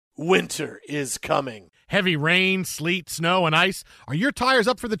winter is coming. Heavy rain, sleet, snow, and ice. Are your tires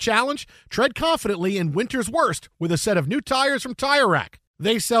up for the challenge? Tread confidently in winter's worst with a set of new tires from Tire Rack.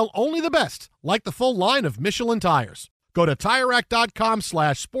 They sell only the best, like the full line of Michelin tires. Go to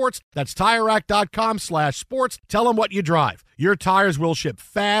TireRack.com/sports. That's TireRack.com/sports. Tell them what you drive. Your tires will ship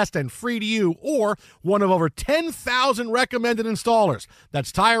fast and free to you or one of over 10,000 recommended installers.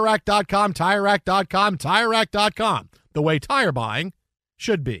 That's TireRack.com, TireRack.com, TireRack.com. The way tire buying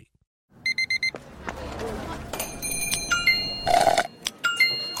should be.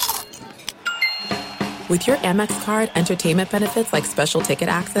 With your Amex card, entertainment benefits like special ticket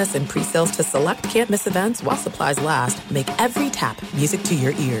access and pre-sales to select can't-miss events while supplies last make every tap music to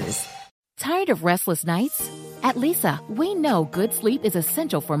your ears. Tired of restless nights? At Leesa, we know good sleep is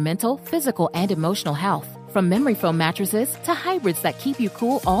essential for mental, physical, and emotional health. From memory foam mattresses to hybrids that keep you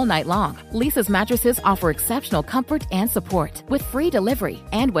cool all night long, Leesa's mattresses offer exceptional comfort and support with free delivery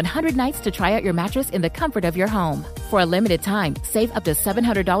and 100 nights to try out your mattress in the comfort of your home. For a limited time, save up to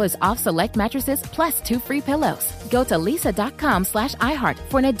 $700 off select mattresses plus 2 free pillows. Go to leesa.com/iHeart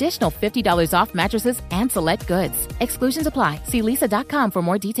for an additional $50 off mattresses and select goods. Exclusions apply. See leesa.com for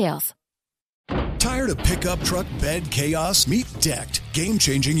more details. Tired of pickup truck bed chaos? Meet Decked.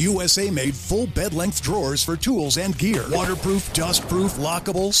 Game-changing USA-made full bed-length drawers for tools and gear. Waterproof, dust-proof,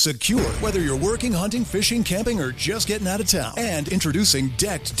 lockable, secure. Whether you're working, hunting, fishing, camping, or just getting out of town. And introducing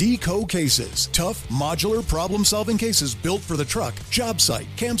Decked Deco cases. Tough, modular, problem-solving cases built for the truck, job site,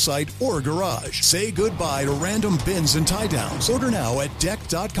 campsite, or garage. Say goodbye to random bins and tie-downs. Order now at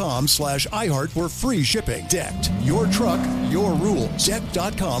decked.com/iHeart for free shipping. Decked. Your truck, your rules.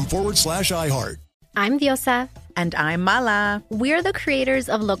 Decked.com/iHeart. I'm Diosa. And I'm Mala. We're the creators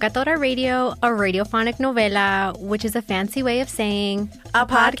of Locatora Radio, a radiophonic novela, which is a fancy way of saying a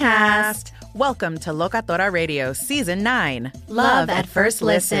podcast. Welcome to Locatora Radio Season 9. Love at First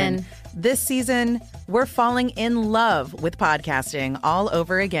Listen. This season, we're falling in love with podcasting all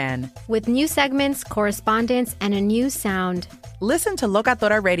over again. With new segments, correspondence, and a new sound. Listen to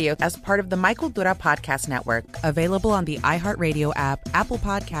Locatora Radio as part of the My Cultura Podcast Network. Available on the iHeartRadio app, Apple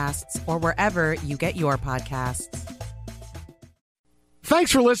Podcasts, or wherever you get your podcasts.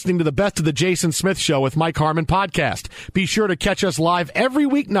 Thanks for listening to the Best of the Jason Smith Show with Mike Harmon podcast. Be sure to catch us live every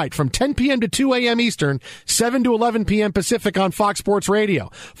weeknight from 10 p.m. to 2 a.m. Eastern, 7 to 11 p.m. Pacific on Fox Sports Radio.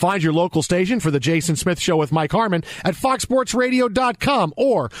 Find your local station for the Jason Smith Show with Mike Harmon at foxsportsradio.com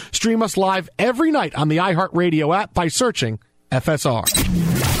or stream us live every night on the iHeartRadio app by searching FSR.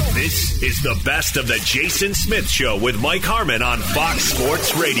 This is the Best of the Jason Smith Show with Mike Harmon on Fox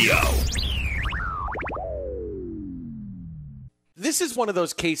Sports Radio. This is one of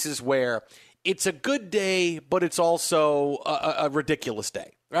those cases where it's a good day, but it's also a ridiculous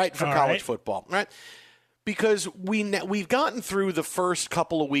day, right, for college football, right? Because we've gotten through the first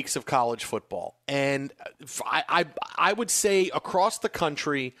couple of weeks of college football, and I would say across the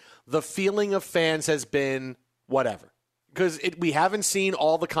country, the feeling of fans has been whatever. Because we haven't seen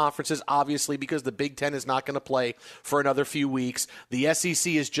all the conferences, obviously, because the Big Ten is not going to play for another few weeks. The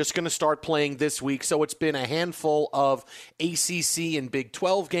SEC is just going to start playing this week, so it's been a handful of ACC and Big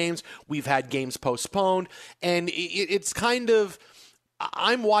 12 games. We've had games postponed, and it's kind of –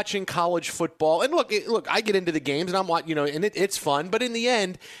 I'm watching college football, and look, I get into the games, and I'm watching, and it's fun. But in the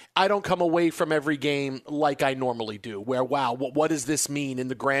end, I don't come away from every game like I normally do. Where wow, what does this mean in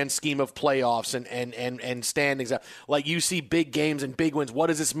the grand scheme of playoffs and standings? Like you see big games and big wins. What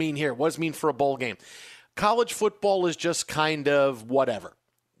does this mean here? What does it mean for a bowl game? College football is just kind of whatever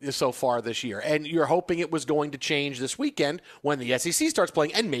so far this year. And you're hoping it was going to change this weekend when the SEC starts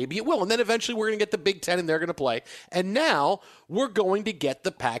playing, and maybe it will. And then eventually we're going to get the Big Ten, and they're going to play. And now we're going to get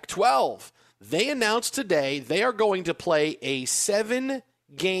the Pac-12. They announced today they are going to play a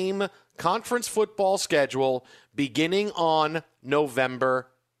 7-game conference football schedule beginning on November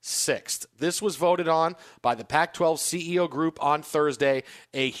 6th. This was voted on by the Pac-12 CEO group on Thursday,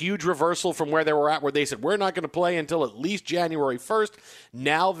 a huge reversal from where they were at, where they said, we're not going to play until at least January 1st.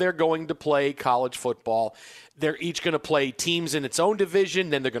 Now they're going to play college football. They're each going to play teams in its own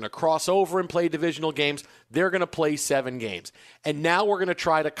division. Then they're going to cross over and play divisional games. They're going to play 7 games. And now we're going to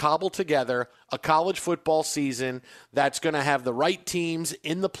try to cobble together a college football season that's going to have the right teams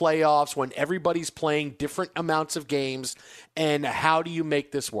in the playoffs when everybody's playing different amounts of games. And how do you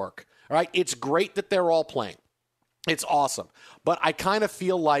make this work? All right. It's great that they're all playing. It's awesome. But I kind of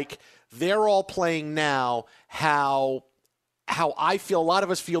feel like they're all playing now how I feel, a lot of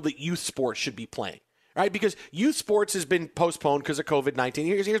us feel that youth sports should be playing. Right? Because youth sports has been postponed because of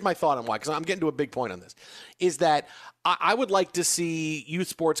COVID-19. Here's my thought on why, because I'm getting to a big point on this, is that I would like to see youth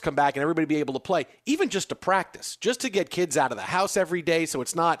sports come back and everybody be able to play, even just to practice, just to get kids out of the house every day. So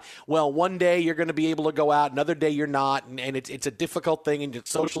it's not, well, one day you're going to be able to go out, another day you're not, and it's a difficult thing and it's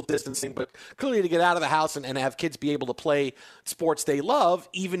social distancing. But clearly to get out of the house and have kids be able to play sports they love,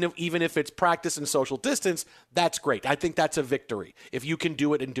 even if it's practice and social distance, that's great. I think that's a victory if you can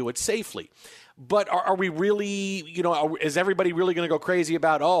do it and do it safely. But are we really, is everybody really going to go crazy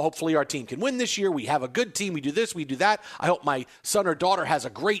about, hopefully our team can win this year. We have a good team. We do this, we do that. I hope my son or daughter has a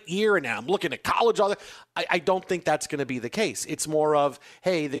great year and I'm looking at college. All that. I don't think that's going to be the case. It's more of,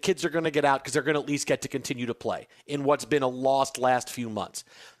 hey, the kids are going to get out because they're going to at least get to continue to play in what's been a lost last few months.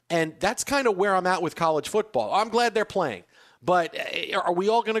 And that's kind of where I'm at with college football. I'm glad they're playing. But are we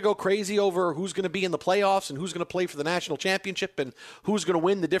all going to go crazy over who's going to be in the playoffs and who's going to play for the national championship and who's going to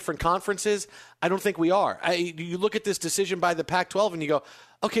win the different conferences? I don't think we are. You look at this decision by the Pac-12 and you go,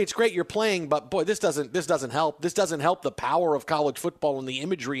 okay, it's great you're playing, but boy, this doesn't help. This doesn't help the power of college football and the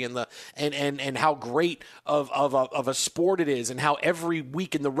imagery and how great of a sport it is and how every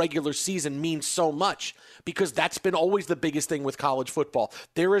week in the regular season means so much, because that's been always the biggest thing with college football.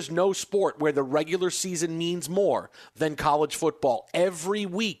 There is no sport where the regular season means more than college football. Every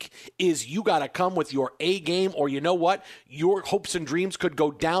week is you got to come with your A game, or you know what? Your hopes and dreams could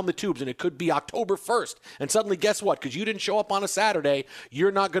go down the tubes and it could be October 1st. And suddenly, guess what? Because you didn't show up on a Saturday,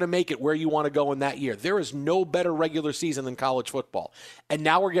 you're not going to make it where you want to go in that year. There is no better regular season than college football. And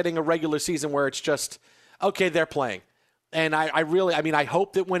now we're getting a regular season where it's just, okay, they're playing. And I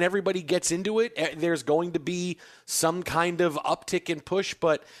hope that when everybody gets into it, there's going to be some kind of uptick in push.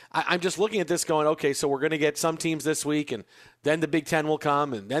 But I'm just looking at this going, okay, so we're going to get some teams this week, and then the Big Ten will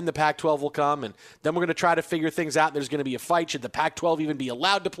come, and then the Pac-12 will come, and then we're going to try to figure things out. There's going to be a fight. Should the Pac-12 even be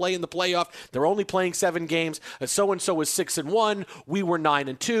allowed to play in the playoff? They're only playing 7 games. So-and-so is 6-1. We were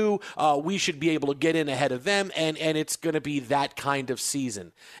 9-2. We should be able to get in ahead of them, and it's going to be that kind of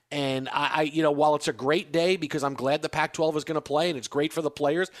season. And while it's a great day because I'm glad the Pac-12 is going to play and it's great for the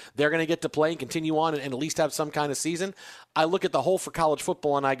players, they're going to get to play and continue on and at least have some kind of season. I look at the whole for college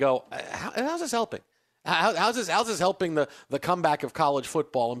football and I go, how's this helping? How's this helping the comeback of college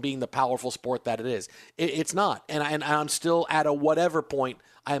football and being the powerful sport that it is? It's not. And I'm still at a whatever point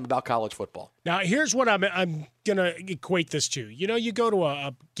I am about college football. Now, here's what I'm going to equate this to. You go to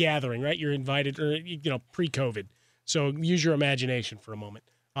a gathering, right? You're invited, or pre-COVID. So use your imagination for a moment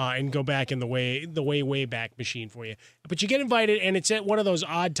and go back in the way back machine for you. But you get invited, and it's at one of those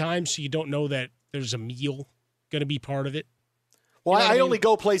odd times, so you don't know that there's a meal going to be part of it. Well, I only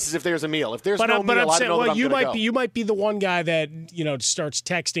go places if there's a meal. If there's no meal, I don't know that I'm going to go. You might be the one guy that starts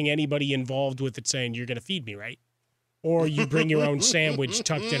texting anybody involved with it saying, you're going to feed me, right? Or you bring your own sandwich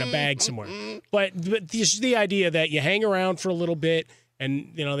tucked in a bag somewhere. But the idea that you hang around for a little bit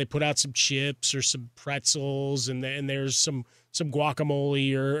and, they put out some chips or some pretzels and there's some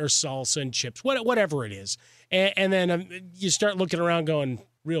guacamole or salsa and chips, whatever it is. And then you start looking around going,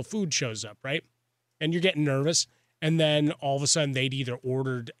 real food shows up, right? And you're getting nervous. And then all of a sudden they'd either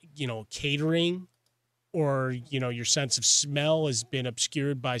ordered, catering, or, your sense of smell has been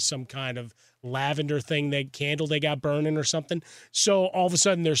obscured by some kind of lavender candle they got burning or something. So all of a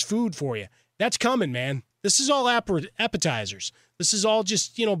sudden there's food for you. That's coming, man. This is all appetizers. This is all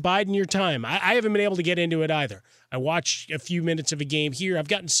just, biding your time. I haven't been able to get into it either. I watched a few minutes of a game here. I've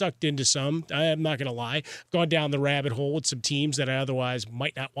gotten sucked into some. I'm not going to lie. I've gone down the rabbit hole with some teams that I otherwise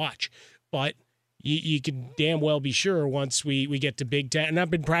might not watch. But you can damn well be sure once we get to Big Ten, and I've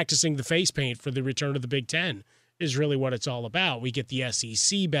been practicing the face paint for the return of the Big Ten, is really what it's all about. We get the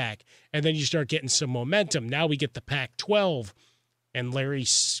SEC back, and then you start getting some momentum. Now we get the Pac-12, and Larry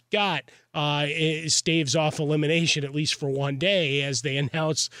Scott staves off elimination at least for one day as they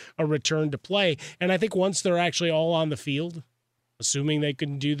announce a return to play. And I think once they're actually all on the field, assuming they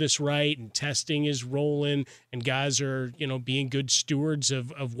can do this right and testing is rolling and guys are, being good stewards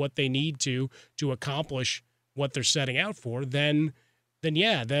of what they need to accomplish what they're setting out for, then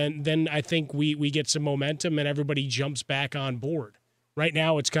I think we get some momentum and everybody jumps back on board. Right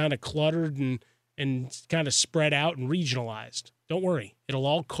now it's kind of cluttered and kind of spread out and regionalized. Don't worry. It'll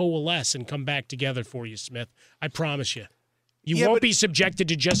all coalesce and come back together for you, Smith. I promise you. You won't be subjected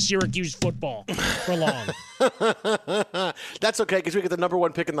to just Syracuse football for long. That's okay, because we get the number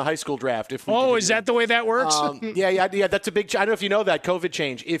 1 pick in the high school draft. Is that the way that works? Yeah. That's a big. I don't know if you know that COVID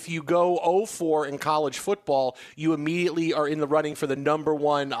change. If you go 0-4 in college football, you immediately are in the running for the number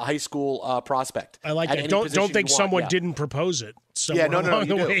 1 high school prospect. I like that. Don't think someone didn't propose it. No,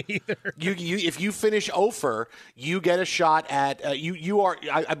 you do. If you finish 0-4, you get a shot at. You are.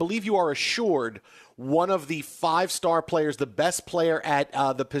 I believe you are assured one of the 5-star players, the best player at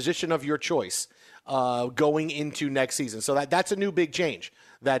the position of your choice, going into next season. So that's a new big change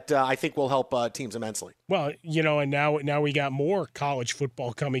that I think will help teams immensely. Well, and now we got more college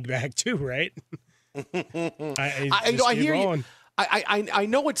football coming back too, right? I hear you. I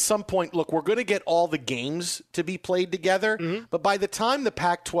know at some point, look, we're going to get all the games to be played together, but by the time the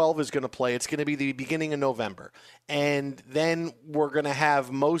Pac-12 is going to play, it's going to be the beginning of November. And then we're going to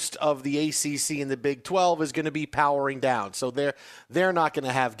have most of the ACC and the Big 12 is going to be powering down. So they're not going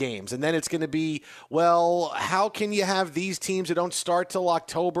to have games. And then it's going to be, well, how can you have these teams that don't start till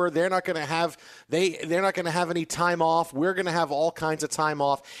October? They're not going to have any time off. We're going to have all kinds of time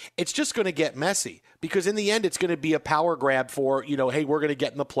off. It's just going to get messy because in the end, it's going to be a power grab for, hey, we're going to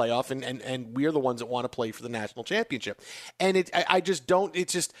get in the playoff and we're the ones that want to play for the national championship. And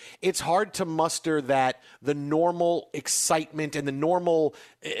it's hard to muster that the normal excitement and the normal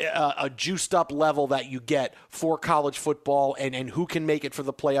juiced up level that you get for college football and who can make it for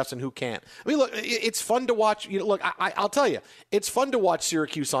the playoffs and who can't. I mean, look, it's fun to watch. I'll tell you, it's fun to watch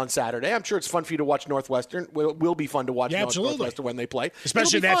Syracuse on Saturday. I'm sure it's fun for you to watch Northwestern. It will be fun to watch Northwestern when they play.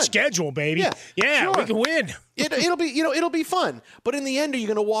 Especially that fun. Schedule, baby. Yeah, sure. We can win. It'll be, it'll be fun. But in the end, are you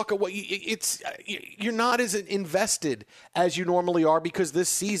going to walk away? You're not as invested as you normally are because this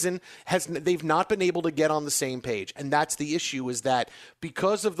season they've not been able to get on the same page. And that's the issue, is that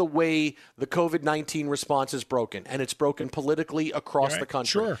because of the way the COVID-19 response is broken, and it's broken politically across the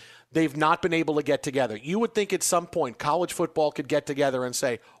country, sure. They've not been able to get together. You would think at some point college football could get together and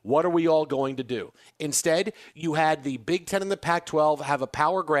say, what are we all going to do? Instead, you had the Big Ten and the Pac-12 have a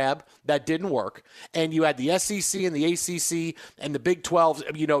power grab that didn't work, and you had the SEC and the ACC and the Big 12,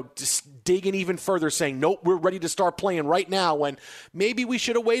 just digging even further saying, nope, we're ready to start playing right now, when maybe we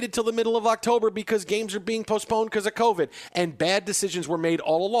should have waited till the middle of October because games are being postponed because of COVID. And bad decisions were made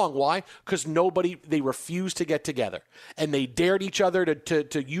all along. Why? Because they refused to get together. And they dared each other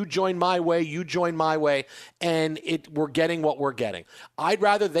to you join my way, you join my way, and we're getting what we're getting. I'd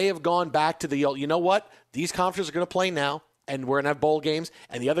rather they have gone back to you know what? These conferences are going to play now, and we're going to have bowl games,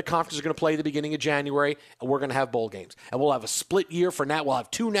 and the other conferences are going to play at the beginning of January, and we're going to have bowl games. And we'll have a split year for now. We'll have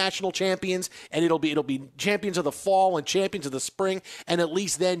two national champions, and it'll be champions of the fall and champions of the spring, and at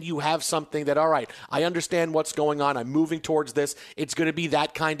least then you have something that, all right, I understand what's going on. I'm moving towards this. It's going to be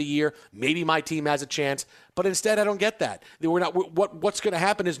that kind of year. Maybe my team has a chance. But instead, I don't get that. What's going to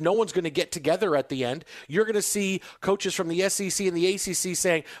happen is no one's going to get together at the end. You're going to see coaches from the SEC and the ACC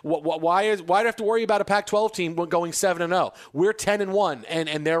saying, why do I have to worry about a Pac-12 team going 7-0? We're 10-1,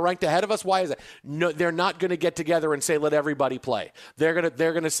 and they're ranked ahead of us. Why is that? No, they're not going to get together and say, let everybody play. They're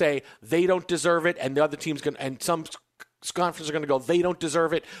going to say they don't deserve it, and the other team's going to, and some conferences are going to go, they don't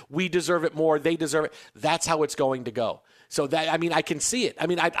deserve it. We deserve it more. They deserve it. That's how it's going to go. So I can see it.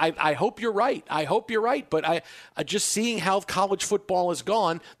 I hope you're right. But I just seeing how college football has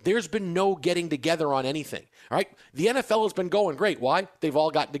gone, there's been no getting together on anything. All right. The NFL has been going great. Why? They've all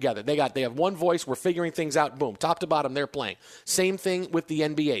gotten together. They have one voice. We're figuring things out. Boom. Top to bottom, they're playing. Same thing with the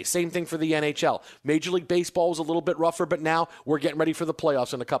NBA. Same thing for the NHL. Major League Baseball was a little bit rougher, but now we're getting ready for the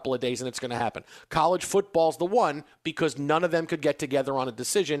playoffs in a couple of days, and it's going to happen. College football's the one because none of them could get together on a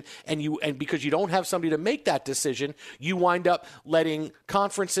decision, and because you don't have somebody to make that decision, you wind up letting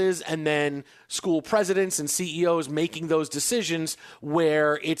conferences and then school presidents and CEOs making those decisions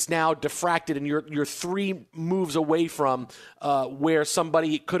where it's now diffracted and you're 3 moves away from where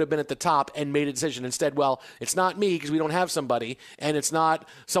somebody could have been at the top and made a decision. Instead, well, it's not me because we don't have somebody, and it's not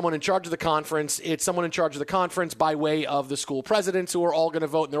someone in charge of the conference. It's someone in charge of the conference by way of the school presidents who are all going to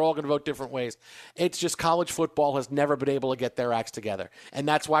vote, and they're all going to vote different ways. It's just college football has never been able to get their acts together, and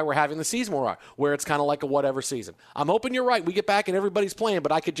that's why we're having the season where it's kind of like a whatever season. I'm hoping you're right. We get back and everybody's playing,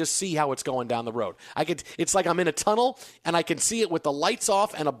 but I could just see how it's going down the road. It's like I'm in a tunnel, and I can see it with the lights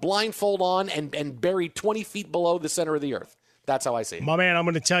off and a blindfold on and buried 20 feet below the center of the earth. That's how I see it. My man, I'm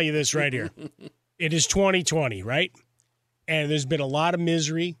going to tell you this right here. It is 2020, right? And there's been a lot of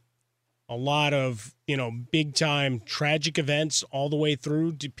misery, a lot of, big-time tragic events all the way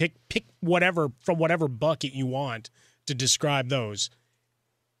through. To pick whatever from whatever bucket you want to describe those.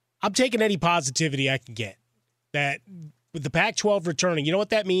 I'm taking any positivity I can get. That with the Pac-12 returning, you know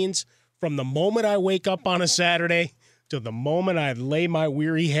what that means? From the moment I wake up on a Saturday to the moment I lay my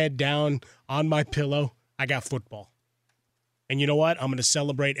weary head down on my pillow, I got football. And you know what? I'm going to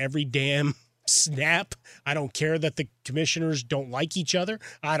celebrate every damn snap. I don't care that the commissioners don't like each other.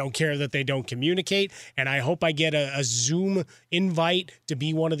 I don't care that they don't communicate. And I hope I get a Zoom invite to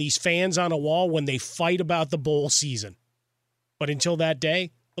be one of these fans on a wall when they fight about the bowl season. But until that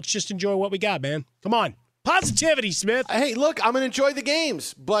day, let's just enjoy what we got, man. Come on. Positivity, Smith. Hey, look, I'm going to enjoy the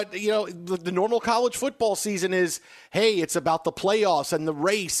games, but the normal college football season is, hey, it's about the playoffs and the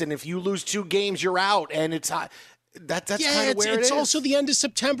race, and if you lose 2 games, you're out, and it's that's kind of where it is. It's also the end of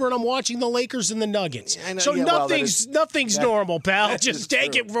September, and I'm watching the Lakers and the Nuggets. I know, so nothing's normal, pal. Just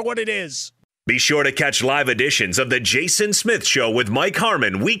take it for what it is. Be sure to catch live editions of The Jason Smith Show with Mike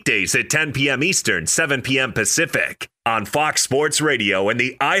Harmon weekdays at 10 p.m. Eastern, 7 p.m. Pacific on Fox Sports Radio and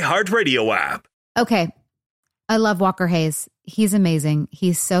the iHeartRadio app. Okay. I love Walker Hayes. He's amazing.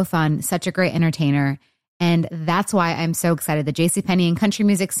 He's so fun, such a great entertainer. And that's why I'm so excited that JCPenney and country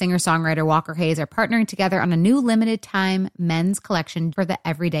music singer-songwriter Walker Hayes are partnering together on a new limited-time men's collection for the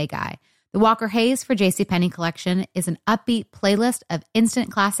everyday guy. The Walker Hayes for JCPenney collection is an upbeat playlist of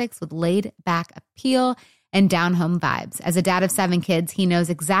instant classics with laid-back appeal and down-home vibes. As a dad of 7 kids, he knows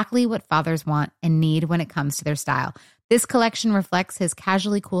exactly what fathers want and need when it comes to their style. This collection reflects his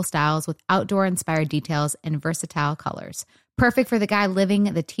casually cool styles with outdoor-inspired details and versatile colors. Perfect for the guy living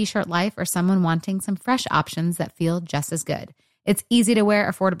the t-shirt life or someone wanting some fresh options that feel just as good. It's easy to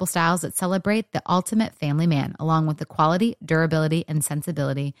wear, affordable styles that celebrate the ultimate family man, along with the quality, durability, and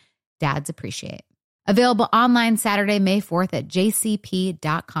sensibility dads appreciate. Available online Saturday, May 4th at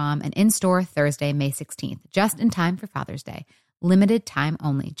jcp.com and in-store Thursday, May 16th, just in time for Father's Day. Limited time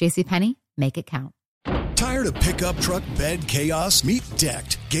only. JCPenney, make it count. Tired of pickup truck bed chaos? Meet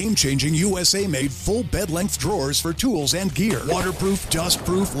Decked. Game-changing USA-made full bed-length drawers for tools and gear. Waterproof,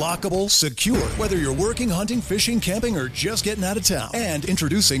 dust-proof, lockable, secure. Whether you're working, hunting, fishing, camping, or just getting out of town. And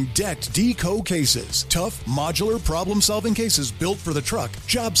introducing Decked Deco cases. Tough, modular, problem-solving cases built for the truck,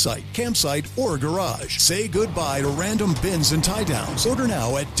 job site, campsite, or garage. Say goodbye to random bins and tie-downs. Order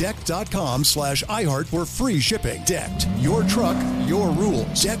now at decked.com/iHeart for free shipping. Decked. Your truck, your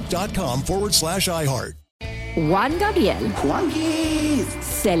rules. Decked.com/iHeart. Juan Gabriel, Juanquis,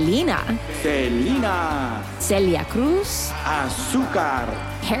 Selena, Selena, Celia Cruz, Azúcar,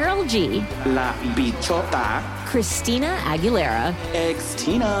 Karol G, La Bichota, Christina Aguilera,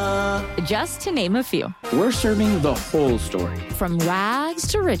 Ex-Tina, just to name a few. We're serving the whole story. From rags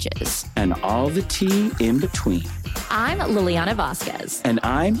to riches. And all the tea in between. I'm Liliana Vasquez. And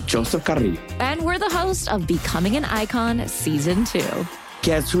I'm Joseph Carrillo. And we're the host of Becoming an Icon Season 2.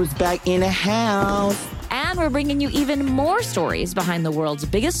 Guess who's back in the house? And we're bringing you even more stories behind the world's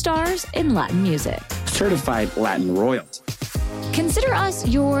biggest stars in Latin music. Certified Latin royalty. Consider us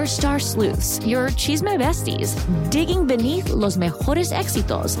your star sleuths, your chisme besties, digging beneath los mejores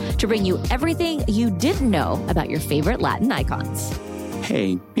éxitos to bring you everything you didn't know about your favorite Latin icons.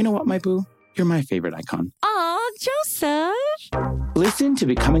 Hey, you know what, my boo? You're my favorite icon. Aw, Joseph. Listen to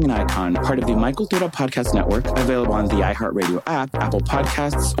Becoming an Icon, part of the Michael Dura Podcast Network, available on the iHeartRadio app, Apple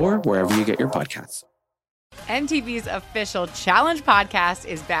Podcasts, or wherever you get your podcasts. MTV's official Challenge podcast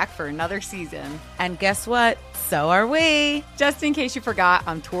is back for another season. And guess what? So are we. Just in case you forgot,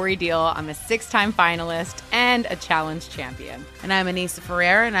 I'm Tori Deal. I'm a 6-time finalist and a Challenge champion. And I'm Anissa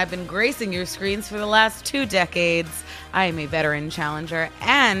Ferreira, and I've been gracing your screens for the last 2 decades. I am a veteran challenger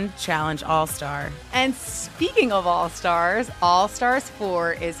and Challenge All-Star. And speaking of All-Stars, All-Stars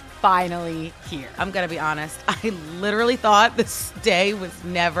 4 is finally here. I'm going to be honest. I literally thought this day was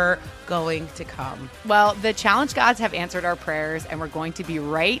never going to come. Well, the Challenge gods have answered our prayers, and we're going to be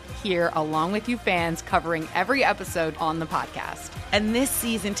right here along with you fans covering every episode on the podcast. And this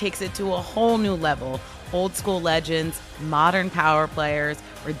season takes it to a whole new level. Old school legends, modern power players,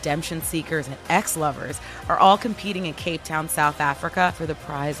 redemption seekers, and ex-lovers are all competing in Cape Town, South Africa for the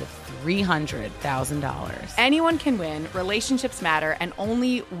prize of $300,000. Anyone can win, relationships matter, and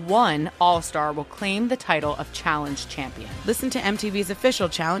only one All-Star will claim the title of Challenge Champion. Listen to MTV's official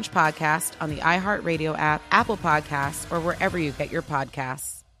Challenge podcast on the iHeartRadio app, Apple Podcasts, or wherever you get your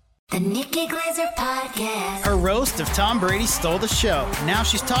podcasts. The Nikki Glazer Podcast. Her roast of Tom Brady stole the show. Now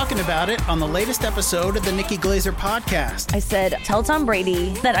she's talking about it on the latest episode of the Nikki Glazer Podcast. I said, tell Tom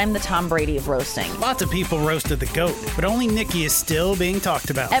Brady that I'm the Tom Brady of roasting. Lots of people roasted the GOAT, but only Nikki is still being talked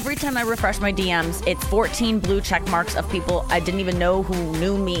about. Every time I refresh my DMs, it's 14 blue check marks of people I didn't even know who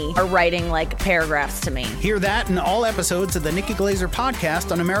knew me are writing like paragraphs to me. Hear that in all episodes of the Nikki Glazer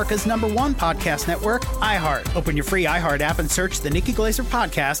Podcast on America's #1 podcast network, iHeart. Open your free iHeart app and search the Nikki Glazer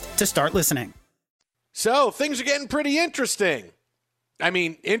Podcast to start listening. So things are getting pretty interesting. I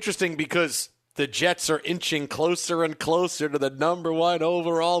mean, interesting because the Jets are inching closer and closer to the #1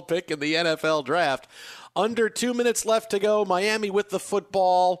 overall pick in the NFL draft. Under 2 minutes left to go. Miami with the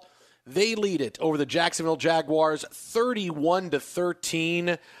football. They lead it over the Jacksonville Jaguars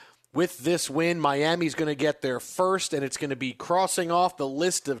 31-13. with this win, Miami's going to get there first, and it's going to be crossing off the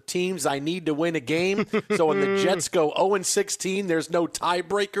list of teams I need to win a game. So when the Jets go 0-16, there's no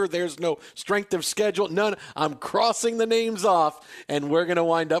tiebreaker, there's no strength of schedule, none. I'm crossing the names off, and we're going to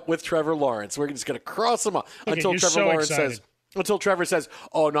wind up with Trevor Lawrence. We're just going to cross them off until Trevor says,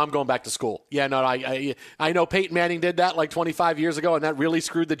 "Oh no, I'm going back to school." Yeah, no, I know Peyton Manning did that like 25 years ago, and that really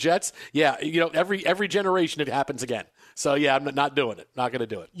screwed the Jets. Yeah, every generation it happens again. So yeah, I'm not doing it. Not going to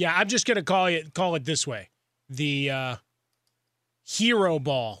do it. Yeah, I'm just going to call it this way: the hero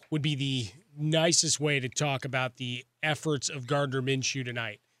ball would be the nicest way to talk about the efforts of Gardner Minshew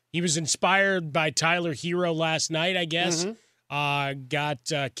tonight. He was inspired by Tyler Hero last night, I guess.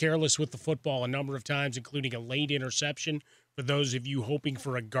 Got careless with the football a number of times, including a late interception. For those of you hoping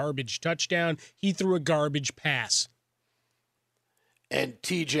for a garbage touchdown, he threw a garbage pass. And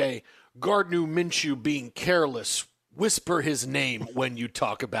TJ, Gardner Minshew being careless, whisper his name when you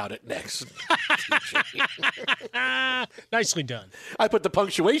talk about it next. Nicely done. I put the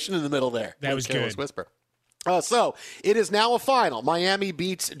punctuation in the middle there. That was careless good. Whisper. So it is now a final. Miami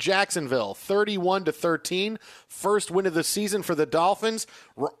beats Jacksonville 31-13. First win of the season for the Dolphins.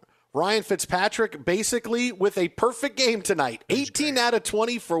 Ryan Fitzpatrick basically with a perfect game tonight. 18 out of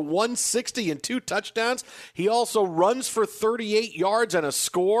 20 for 160 and 2 touchdowns. He also runs for 38 yards and a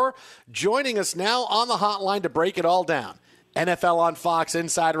score. Joining us now on the hotline to break it all down, NFL on Fox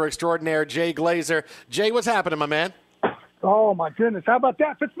insider extraordinaire Jay Glazer. Jay, what's happening, my man? Oh, my goodness. How about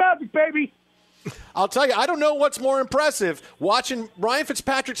that? Fitzmagic, baby. I'll tell you, I don't know what's more impressive, watching Ryan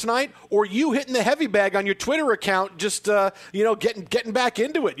Fitzpatrick tonight or you hitting the heavy bag on your Twitter account, just, getting back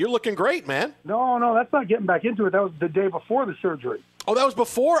into it. You're looking great, man. No, that's not getting back into it. That was the day before the surgery. Oh, that was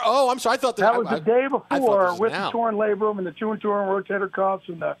before? Oh, I'm sorry. I thought that was the day before with the torn labrum and the 2 and 2 rotator cuffs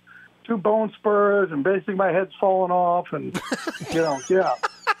and the 2 bone spurs and basically my head's falling off and, yeah.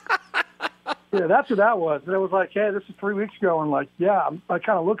 Yeah, that's what that was. And it was like, hey, this is 3 weeks ago. And I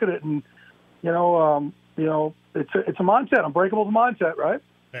kind of look at it and, it's a mindset. Unbreakable is a mindset, right?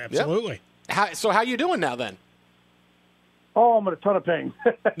 Absolutely. Yep. So how you doing now then? Oh, I'm in a ton of pain.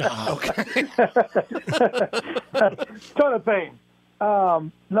 Okay. Ton of pain. I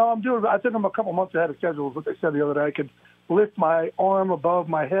think I'm a couple months ahead of schedule is what they said the other day. I could lift my arm above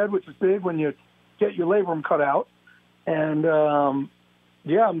my head, which is big when you get your labrum cut out. And, I'm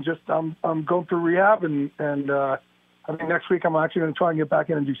going through rehab and I think next week I'm actually going to try and get back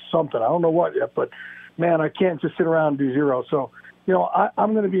in and do something. I don't know what yet, but, man, I can't just sit around and do zero. So,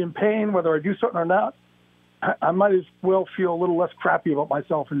 I'm going to be in pain whether I do something or not. I might as well feel a little less crappy about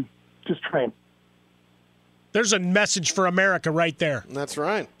myself and just train. There's a message for America right there. That's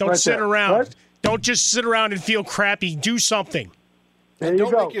right. Don't sit around. Right? Don't just sit around and feel crappy. Do something. And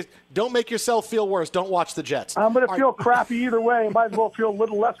don't make yourself feel worse. Don't watch the Jets. I'm going to feel crappy either way. I might as well feel a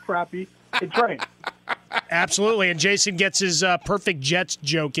little less crappy and train. Absolutely, and Jason gets his perfect Jets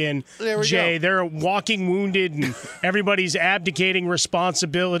joke in. Jay, they're walking wounded, and everybody's abdicating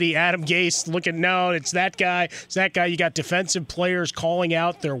responsibility. Adam Gase looking, no, it's that guy. It's that guy. You got defensive players calling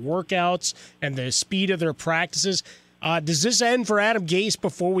out their workouts and the speed of their practices. Does this end for Adam Gase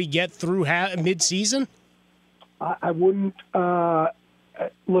before we get through midseason? I wouldn't.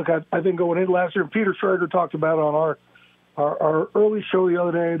 Look, I think going into last year, Peter Schrager talked about it on our early show the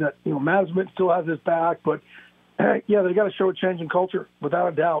other day that, management still has his back, but they got to show a change in culture without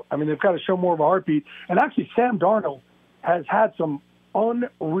a doubt. I mean, they've got to show more of a heartbeat. And actually, Sam Darnold has had some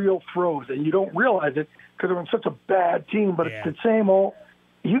unreal throws, and you don't realize it because they're in such a bad team, but it's the same old,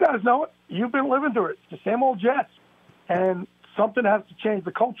 you guys know it. You've been living through it. It's the same old Jets. And something has to change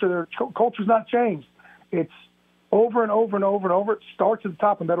the culture. Their culture's not changed. It's over and over and over and over. It starts at the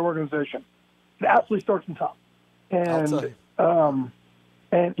top in that organization. It absolutely starts at the top. And with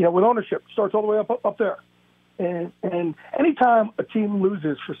ownership, it starts all the way up there. And anytime a team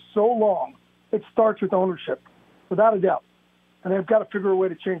loses for so long, it starts with ownership, without a doubt. And they've got to figure a way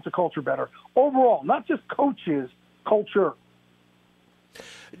to change the culture better. Overall, not just coaches, culture.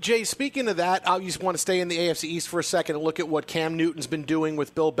 Jay, speaking of that, I just want to stay in the AFC East for a second and look at what Cam Newton's been doing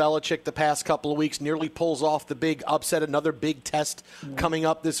with Bill Belichick the past couple of weeks. Nearly pulls off the big upset, another big test coming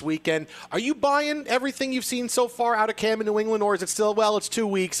up this weekend. Are you buying everything you've seen so far out of Cam in New England, or is it still, it's 2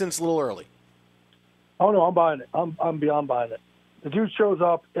 weeks and it's a little early? Oh, no, I'm buying it. I'm beyond buying it. The dude shows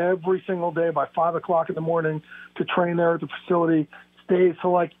up every single day by 5 o'clock in the morning to train there at the facility, stays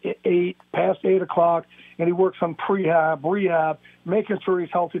till past 8 o'clock, and he works on rehab, making sure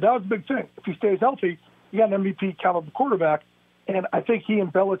he's healthy. That was a big thing. If he stays healthy, you got an MVP caliber quarterback. And I think he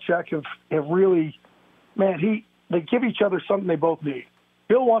and Belichick have really, they give each other something they both need.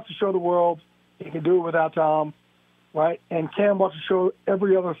 Bill wants to show the world he can do it without Tom. right? And Cam wants to show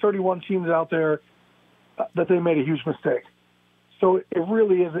every other 31 teams out there that they made a huge mistake. So it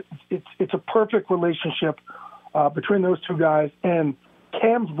really is. It's a perfect relationship between those two guys. And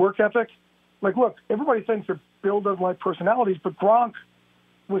Cam's work ethic, like, look, everybody thinks that Bill doesn't like personalities, but Gronk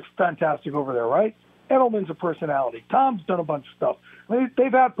was fantastic over there, right? Edelman's a personality. Tom's done a bunch of stuff.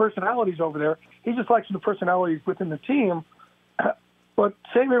 They've had personalities over there. He just likes the personalities within the team. But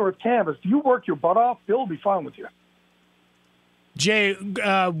same here with Cam. If you work your butt off, Bill will be fine with you. Jay,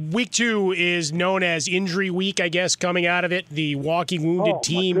 week 2 is known as injury week, I guess, coming out of it. The walking wounded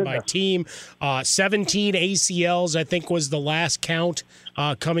team by team. 17 ACLs, I think, was the last count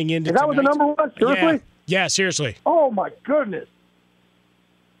coming into tonight. Is that was the number one? Seriously? Yeah, seriously. Oh, my goodness.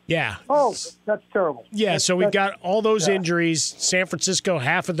 Yeah. Oh, that's terrible. Yeah, so we've got all those injuries. San Francisco,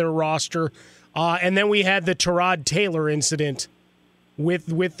 half of their roster. And then we had the Tyrod Taylor incident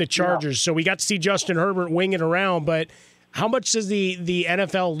with the Chargers. So we got to see Justin Herbert wing it around, but how much does the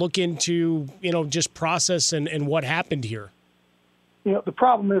NFL look into, just process and what happened here? The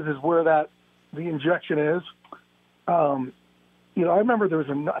problem is where the injection is. I remember I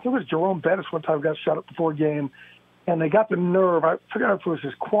think it was Jerome Bettis one time got shot up before a game, and they got the nerve. I forgot if it was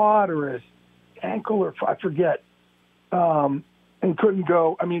his quad or his ankle or I forget, and couldn't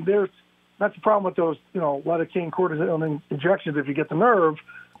go. I mean, that's the problem with those, lidocaine cortisone injections. If you get the nerve,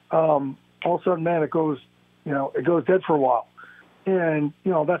 all of a sudden, man, it goes dead for a while. And,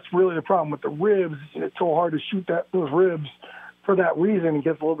 that's really the problem with the ribs. It's so hard to shoot those ribs for that reason. It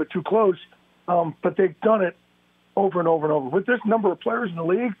gets a little bit too close. But they've done it over and over and over. With this number of players in the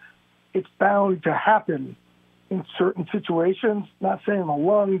league, it's bound to happen in certain situations, not saying the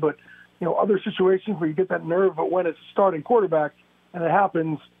lung, but, other situations where you get that nerve, but when it's a starting quarterback and it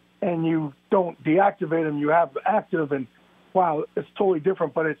happens and you don't deactivate them, you have active, and, wow, it's totally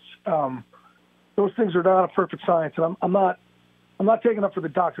different. But it's those things are not a perfect science, and I'm not taking up for the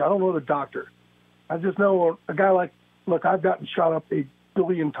doctor. I don't know the doctor. I just know a guy look, I've gotten shot up 1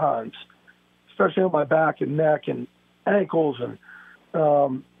 billion times, especially on my back and neck and ankles,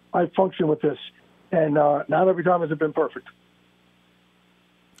 and I function with this, and not every time has it been perfect.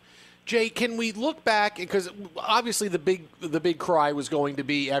 Jay, can we look back, because obviously the big cry was going to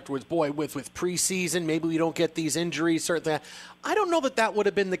be afterwards, boy, with preseason, maybe we don't get these injuries, certainly. I don't know that would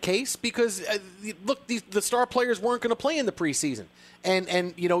have been the case, because, look, the star players weren't going to play in the preseason.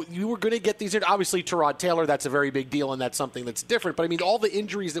 And you were going to get these. Obviously, Tyrod Taylor, that's a very big deal, and that's something that's different. But, I mean, all the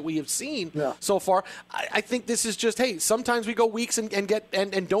injuries that we have seen so far, I think this is just, hey, sometimes we go weeks and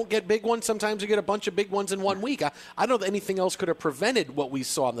don't get big ones. Sometimes we get a bunch of big ones in 1 week. I don't know that anything else could have prevented what we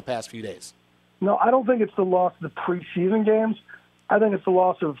saw in the past few days. No, I don't think it's the loss of the preseason games. I think it's the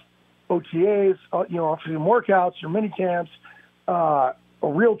loss of OTAs, obviously workouts, your mini camps, a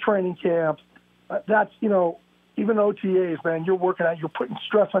real training camp. That's, even OTAs, man, you're working out, you're putting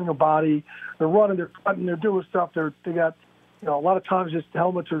stress on your body. They're running, they're cutting, they're doing stuff. They got, a lot of times just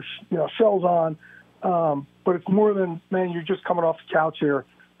helmets or, shells on. But it's more than, man, you're just coming off the couch here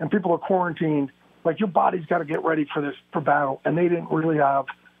and people are quarantined. Like, your body's got to get ready for battle. And they didn't really have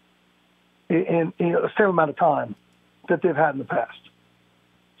in the same amount of time that they've had in the past.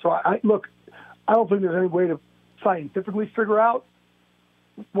 So I don't think there's any way to scientifically figure out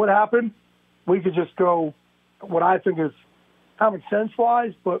what happened. We could just go what I think is common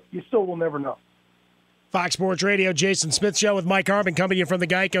sense-wise, but you still will never know. Fox Sports Radio, Jason Smith Show with Mike Harmon coming in from the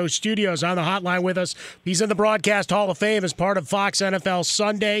Geico Studios. On the hotline with us, he's in the Broadcast Hall of Fame as part of Fox NFL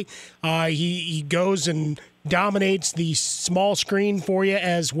Sunday. He goes and dominates the small screen for you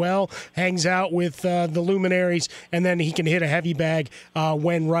as well, hangs out with the luminaries, and then he can hit a heavy bag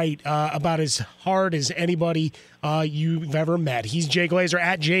when right, about as hard as anybody you've ever met. He's Jay Glazer,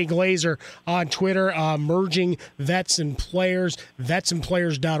 at Jay Glazer on Twitter, merging vets and players.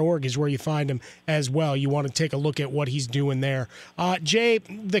 Vetsandplayers.org is where you find him as well. You want to take a look at what he's doing there. Jay,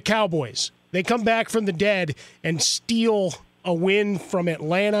 the Cowboys, they come back from the dead and steal a win from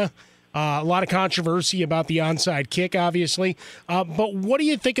Atlanta. A lot of controversy about the onside kick, obviously. But what do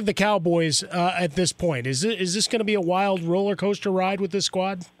you think of the Cowboys at this point? Is this going to be a wild roller coaster ride with this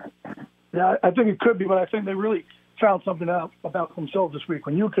squad? Yeah, I think it could be, but I think they really found something out about themselves this week.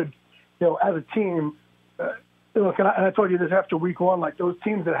 When you could, as a team, look, and I told you this after week one, like those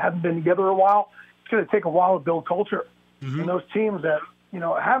teams that haven't been together a while, it's going to take a while to build culture. Mm-hmm. And those teams that,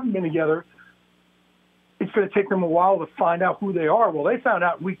 haven't been together, it's going to take them a while to find out who they are. Well, they found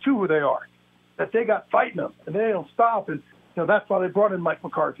out in week 2 who they are, that they got fighting them, and they don't stop. And, that's why they brought in Mike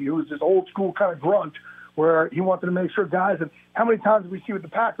McCarthy, who was this old school kind of grunt where he wanted to make sure guys, and how many times did we see with the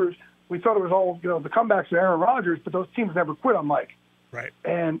Packers, we thought it was all, the comebacks of Aaron Rodgers, but those teams never quit on Mike. Right.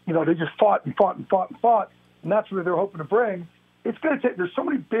 And, they just fought and fought and fought and fought. and that's what they're hoping to bring. It's going to take. There's so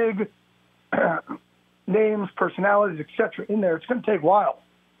many big names, personalities, etc. in there. It's going to take a while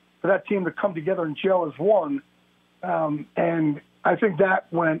for that team to come together and gel as one. And I think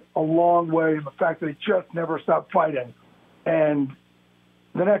that went a long way in the fact that they just never stopped fighting. And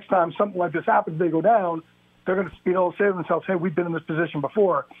the next time something like this happens, they go down, they're going to be able to say to themselves, hey, we've been in this position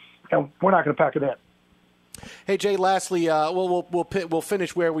before, and we're not going to pack it in. Hey, Jay, lastly, we'll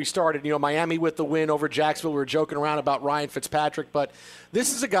finish where we started. Miami with the win over Jacksonville. We were joking around about Ryan Fitzpatrick, but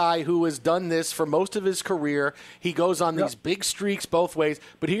this is a guy who has done this for most of his career. He goes on these big streaks both ways,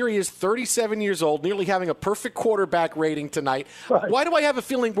 but here he is, 37 years old, nearly having a perfect quarterback rating tonight. Right. Why do I have a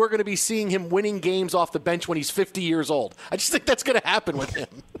feeling we're going to be seeing him winning games off the bench when he's 50 years old? I just think that's going to happen with him.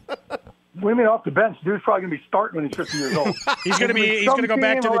 What do you mean off the bench? Dude's probably going to be starting when he's 50 years old. He's going to go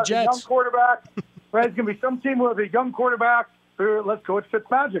back to the Jets. Young quarterback. Right, it's going to be some team with a young quarterback who, let's go with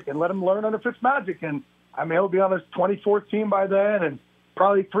Fitzmagic and let him learn under Fitzmagic. And, he'll be on his 24th team by then and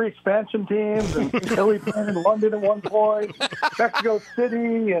probably 3 expansion teams. And Philly playing in London at one point, Mexico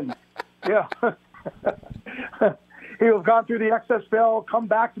City. And, yeah. He'll have gone through the XFL, come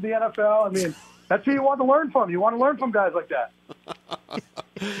back to the NFL. That's who you want to learn from. You want to learn from guys like that.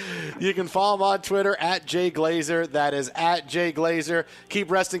 You can follow him on Twitter at Jay Glazer. That is at Jay Glazer.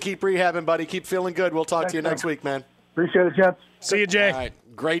 Keep resting, keep rehabbing, buddy. Keep feeling good. We'll talk to you next week, man. Appreciate it, gents. See you, Jay. All right.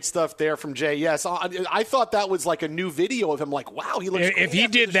 Great stuff there from Jay. Yes, I thought that was like a new video of him. Like, wow, he looks great. If he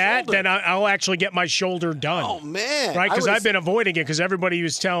did that, then I'll actually get my shoulder done. Oh, man. Right, because I've been avoiding it because everybody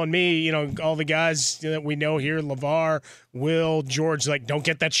was telling me, all the guys that we know here, LeVar, Will, George, like, don't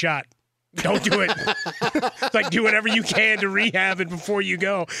get that shot. Don't do it. Do whatever you can to rehab it before you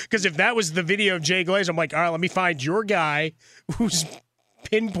go. Because if that was the video of Jay Glazer, I'm like, all right, let me find your guy who's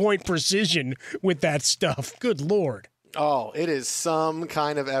pinpoint precision with that stuff. Good Lord. Oh, it is some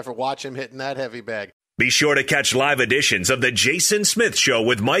kind of effort. Watch him hitting that heavy bag. Be sure to catch live editions of The Jason Smith Show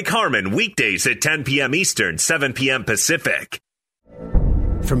with Mike Harmon weekdays at 10 p.m. Eastern, 7 p.m. Pacific.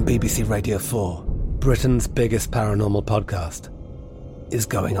 From BBC Radio 4, Britain's biggest paranormal podcast is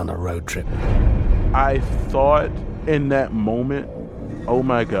going on a road trip. I thought in that moment, oh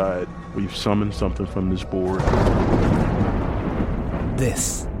my God, we've summoned something from this board.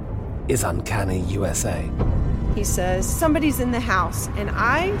 This is Uncanny USA. He says, somebody's in the house, and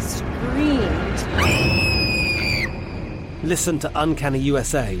I screamed. Listen to Uncanny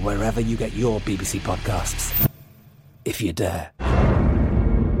USA wherever you get your BBC podcasts, if you dare.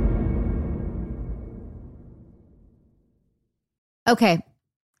 Okay,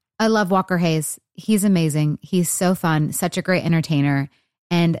 I love Walker Hayes. He's amazing. He's so fun, such a great entertainer.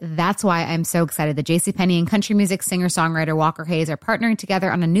 And that's why I'm so excited that JCPenney and country music singer-songwriter Walker Hayes are partnering together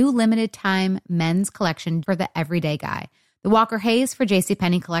on a new limited-time men's collection for the everyday guy. The Walker Hayes for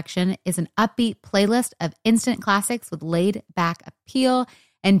JCPenney collection is an upbeat playlist of instant classics with laid-back appeal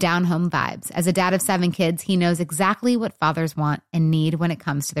and down-home vibes. As a dad of 7 kids, he knows exactly what fathers want and need when it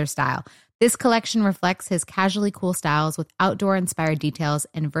comes to their style. This collection reflects his casually cool styles with outdoor-inspired details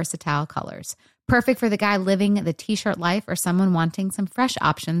and versatile colors. Perfect for the guy living the t-shirt life or someone wanting some fresh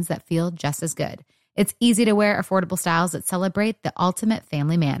options that feel just as good. It's easy to wear, affordable styles that celebrate the ultimate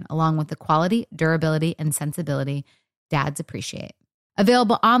family man, along with the quality, durability, and sensibility dads appreciate.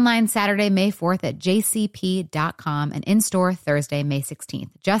 Available online Saturday, May 4th at jcp.com and in-store Thursday, May 16th,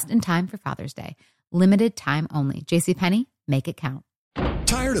 just in time for Father's Day. Limited time only. JCPenney, make it count.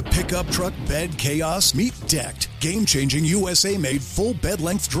 Tired of pickup truck bed chaos? Meet Decked. Game-changing USA-made full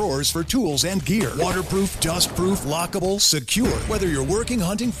bed-length drawers for tools and gear. Waterproof, dust-proof, lockable, secure. Whether you're working,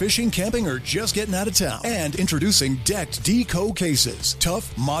 hunting, fishing, camping, or just getting out of town. And introducing Decked Deco cases.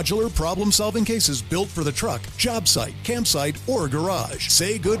 Tough, modular, problem-solving cases built for the truck, job site, campsite, or garage.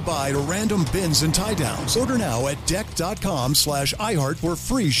 Say goodbye to random bins and tie-downs. Order now at decked.com/iHeart for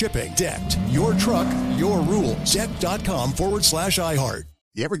free shipping. Decked. Your truck, your rules. Decked.com/iHeart.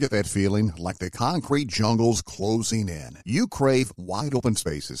 You ever get that feeling like the concrete jungle's closing in? You crave wide open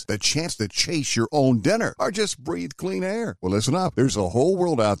spaces, the chance to chase your own dinner, or just breathe clean air. Well, listen up. There's a whole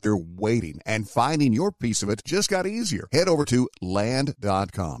world out there waiting, and finding your piece of it just got easier. Head over to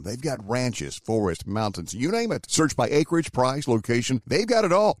land.com. They've got ranches, forests, mountains, you name it. Search by acreage, price, location. They've got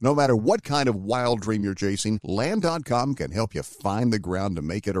it all. No matter what kind of wild dream you're chasing, land.com can help you find the ground to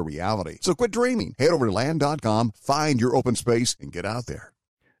make it a reality. So quit dreaming. Head over to land.com, find your open space, and get out there.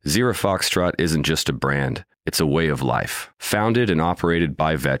 Zero Foxtrot isn't just a brand, it's a way of life. Founded and operated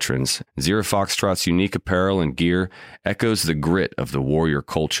by veterans, Zero Foxtrot's unique apparel and gear echoes the grit of the warrior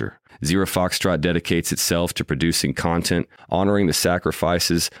culture. Zero Foxtrot dedicates itself to producing content, honoring the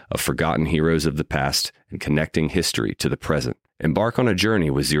sacrifices of forgotten heroes of the past, and connecting history to the present. Embark on a journey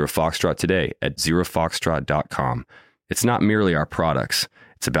with Zero Foxtrot today at zerofoxtrot.com. It's not merely our products.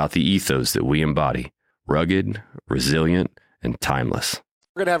 It's about the ethos that we embody. Rugged, resilient, and timeless.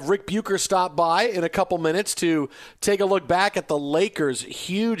 We're going to have Rick Bucher stop by in a couple minutes to take a look back at the Lakers'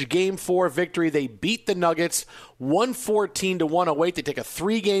 huge Game 4 victory. They beat the Nuggets 114-108. They take a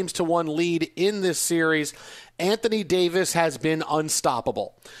 3-1 lead in this series. Anthony Davis has been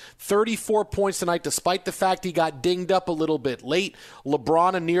unstoppable. 34 points tonight, despite the fact he got dinged up a little bit late.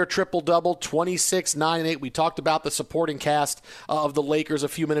 LeBron, a near triple-double, 26, 9, and 8. We talked about the supporting cast of the Lakers a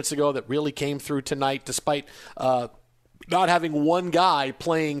few minutes ago that really came through tonight, despite not having one guy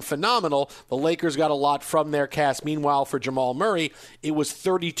playing phenomenal. The Lakers got a lot from their cast. Meanwhile, for Jamal Murray, it was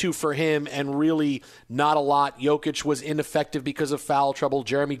 32 for him and really not a lot. Jokic was ineffective because of foul trouble.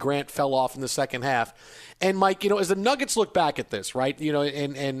 Jeremy Grant fell off in the second half. And, Mike, as the Nuggets look back at this, right,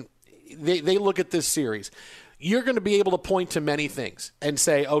 and they look at this series, you're going to be able to point to many things and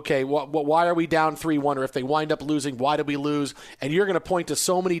say, okay, why are we down 3-1? Or if they wind up losing, why did we lose? And you're going to point to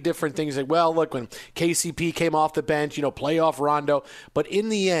so many different things. Like, well, look, when KCP came off the bench, playoff Rondo. But in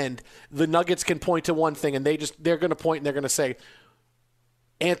the end, the Nuggets can point to one thing, and they're going to point and they're going to say,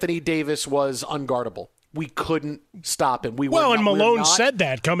 Anthony Davis was unguardable. We couldn't stop him. Malone said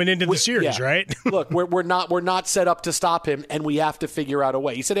that coming into the series, right? Look, we're not set up to stop him, and we have to figure out a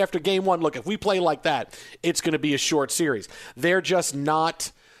way. He said after game 1, look, if we play like that, it's going to be a short series. They're just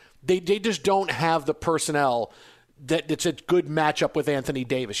not – they just don't have the personnel that it's a good matchup with Anthony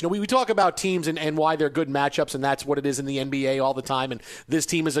Davis. We talk about teams and why they're good matchups, and that's what it is in the NBA all the time, and this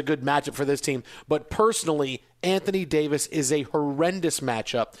team is a good matchup for this team. But personally, Anthony Davis is a horrendous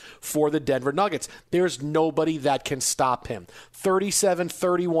matchup for the Denver Nuggets. There's nobody that can stop him.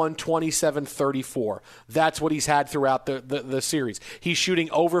 37-31, 27-34. That's what he's had throughout the series. He's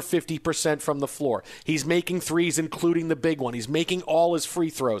shooting over 50% from the floor. He's making threes, including the big one. He's making all his free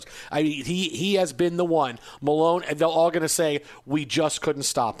throws. I mean, he has been the one. Malone, and they're all going to say, we just couldn't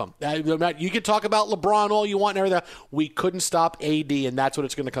stop him. You can talk about LeBron all you want and everything. We couldn't stop AD, and that's what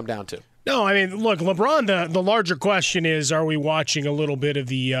it's going to come down to. No, I mean, look, LeBron, the larger question is, are we watching a little bit of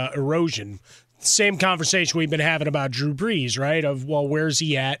the erosion? Same conversation we've been having about Drew Brees, right? Of, well, where's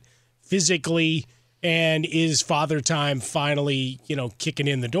he at physically, and is Father Time finally, kicking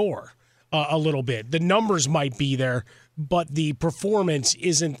in the door a little bit? The numbers might be there, but the performance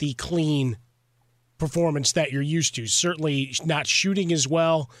isn't the clean performance that you're used to. Certainly not shooting as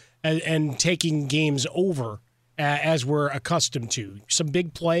well and taking games over as we're accustomed to. Some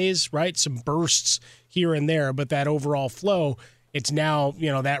big plays, right? Some bursts here and there, but that overall flow, it's now,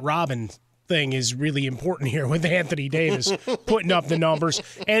 that Robin thing is really important here with Anthony Davis putting up the numbers.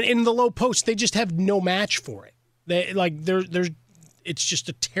 And in the low post, they just have no match for it. It's just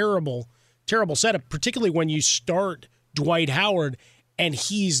a terrible, terrible setup, particularly when you start Dwight Howard and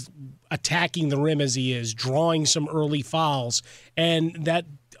he's attacking the rim as he is, drawing some early fouls, and that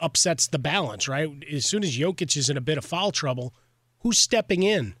upsets the balance, right? As soon as Jokic is in a bit of foul trouble, who's stepping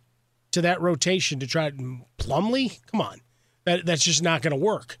in to that rotation to try Plumlee? Come on. That's just not going to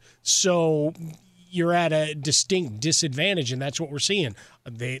work. So you're at a distinct disadvantage, and that's what we're seeing.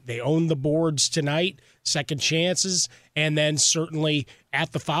 They own the boards tonight, second chances, and then certainly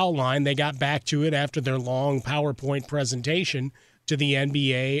at the foul line, they got back to it after their long PowerPoint presentation to the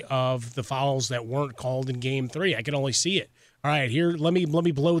NBA of the fouls that weren't called in Game 3. I can only see it. All right, here, let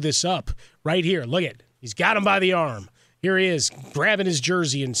me blow this up. Right here, look at it. He's got him by the arm. Here he is, grabbing his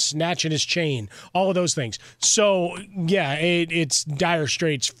jersey and snatching his chain, all of those things. So, yeah, it's dire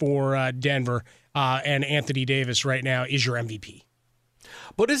straits for Denver, and Anthony Davis right now is your MVP.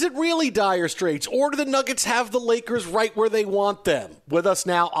 But is it really dire straits, or do the Nuggets have the Lakers right where they want them? With us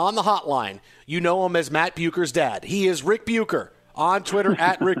now on the hotline, you know him as Matt Bucher's dad. He is Rick Bucher. On Twitter,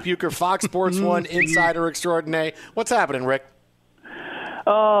 at Rick Bucher, Fox Sports 1 Insider Extraordinaire. What's happening, Rick?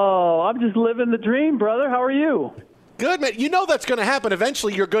 Oh, I'm just living the dream, brother. How are you? Good, man. You know that's going to happen.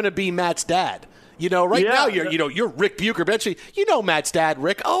 Eventually, you're going to be Matt's dad. Now you're Rick Bucher. Eventually, Matt's dad,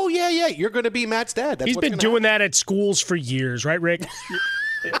 Rick. Oh, yeah. You're going to be Matt's dad. That's He's been doing that at schools for years, right, Rick?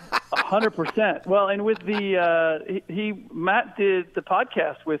 100%. Well, and with the Matt did the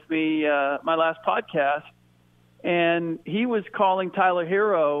podcast with me, my last podcast. And he was calling Tyler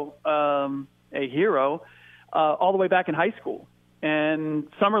Hero a hero all the way back in high school. And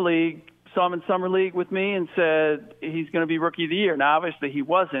Summer League saw him in Summer League with me and said he's going to be Rookie of the Year. Now, obviously, he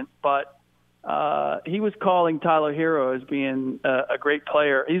wasn't, but he was calling Tyler Hero as being a great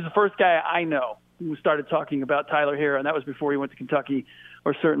player. He's the first guy I know who started talking about Tyler Hero, and that was before he went to Kentucky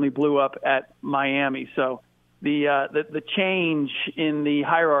or certainly blew up at Miami. So the change in the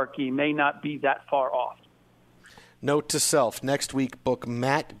hierarchy may not be that far off. Note to self, next week book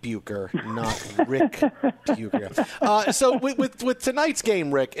Matt Bucher, not Rick Bucher. So with tonight's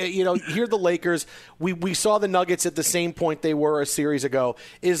game, Rick, here the Lakers, we saw the Nuggets at the same point they were a series ago.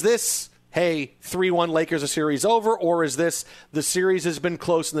 Is this, hey, 3-1 Lakers, a series over, or is this the series has been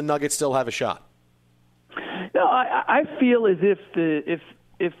close and the Nuggets still have a shot? No, I feel as if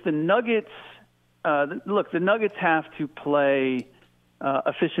the Nuggets the Nuggets have to play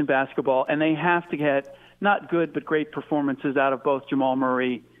efficient basketball, and they have to get not good but great performances out of both Jamal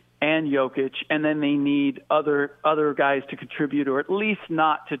Murray and Jokic, and then they need other guys to contribute or at least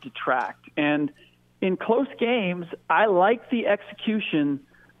not to detract. And in close games, I like the execution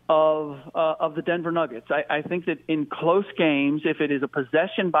of the Denver Nuggets. I think that in close games, if it is a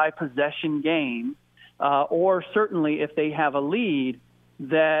possession-by-possession game, or certainly if they have a lead,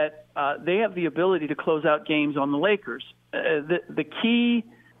 that they have the ability to close out games on the Lakers. The key,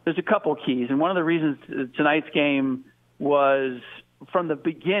 there's a couple keys, and one of the reasons tonight's game was from the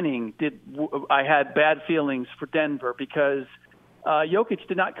beginning I had bad feelings for Denver because Jokic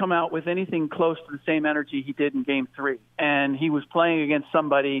did not come out with anything close to the same energy he did in Game 3, and he was playing against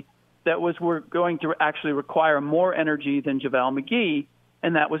somebody that was going to actually require more energy than JaVale McGee,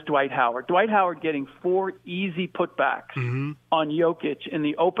 and that was Dwight Howard. Dwight Howard getting 4 easy putbacks on Jokic in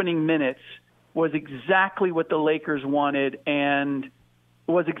the opening minutes was exactly what the Lakers wanted and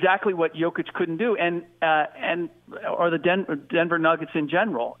was exactly what Jokic couldn't do, or the Denver Nuggets in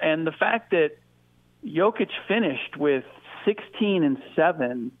general. And the fact that Jokic finished with 16 and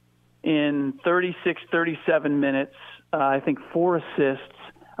 7 in 36-37 minutes, I think 4 assists.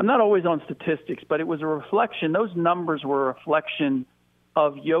 I'm not always on statistics, but it was a reflection. Those numbers were a reflection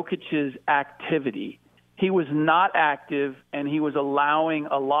of Jokic's activity. He was not active, and he was allowing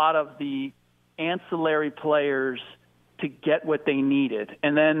a lot of the ancillary players to get what they needed.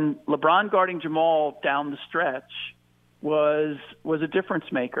 And then LeBron guarding Jamal down the stretch was a difference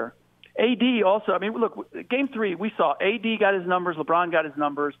maker. AD also, look, Game 3, we saw AD got his numbers, LeBron got his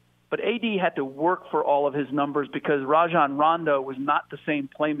numbers, but AD had to work for all of his numbers because Rajon Rondo was not the same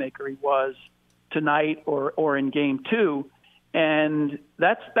playmaker he was tonight or in Game 2. And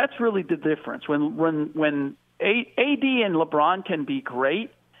that's really the difference. When AD and LeBron can be great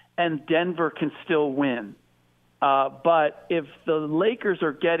and Denver can still win. But if the Lakers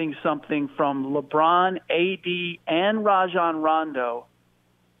are getting something from LeBron, AD, and Rajon Rondo,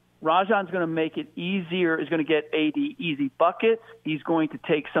 Rajon's going to make it easier, is going to get AD easy buckets. He's going to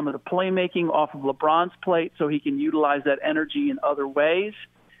take some of the playmaking off of LeBron's plate so he can utilize that energy in other ways.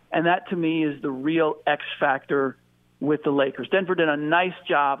 And that, to me, is the real X factor with the Lakers. Denver did a nice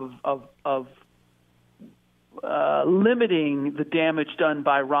job of limiting the damage done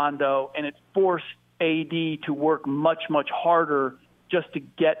by Rondo, and it forced AD to work much, much harder just to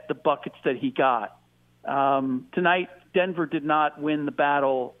get the buckets that he got. Tonight, Denver did not win the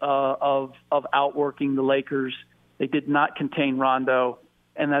battle of outworking the Lakers. They did not contain Rondo,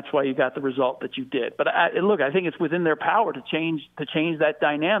 and that's why you got the result that you did. But I think it's within their power to change that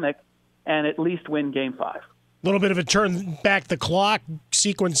dynamic and at least win Game 5. A little bit of a turn back the clock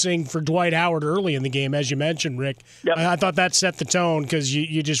sequencing for Dwight Howard early in the game, as you mentioned, Rick. Yep. I thought that set the tone because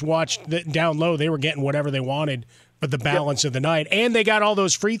you just watched down low. They were getting whatever they wanted for the balance of the night. And they got all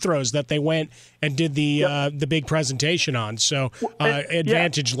those free throws that they went and did the big presentation on. So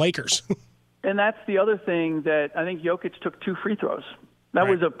advantage Lakers. And that's the other thing that I think Jokic took 2 free throws. That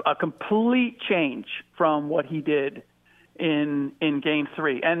was a complete change from what he did in Game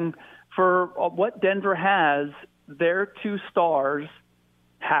 3. And for what Denver has, their 2 stars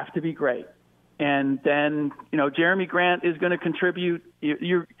have to be great. And then, Jeremy Grant is going to contribute.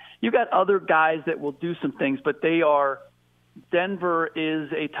 You got other guys that will do some things, but Denver is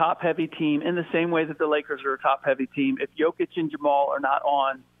a top-heavy team in the same way that the Lakers are a top-heavy team. If Jokic and Jamal are not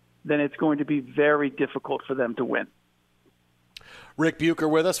on, then it's going to be very difficult for them to win. Rick Bucher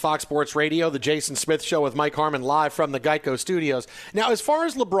with us, Fox Sports Radio, the Jason Smith Show with Mike Harmon live from the Geico Studios. Now, as far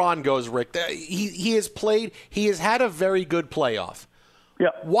as LeBron goes, Rick, he has had a very good playoff. Yeah.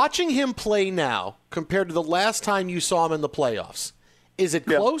 Watching him play now compared to the last time you saw him in the playoffs, is it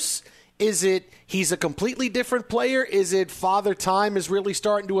close? Is it he's a completely different player? Is it Father Time is really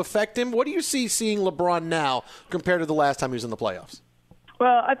starting to affect him? What do you see seeing LeBron now compared to the last time he was in the playoffs?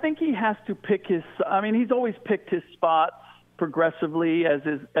 Well, I think he has to pick he's always picked his spots progressively as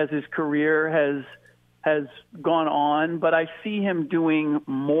his career has gone on, but I see him doing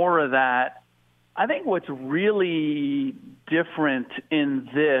more of that. I think what's really different in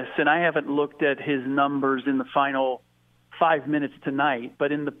this, and I haven't looked at his numbers in the final 5 minutes tonight,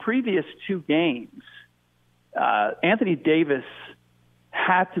 but in the previous 2 games, Anthony Davis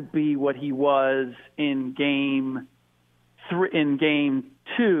had to be what he was in game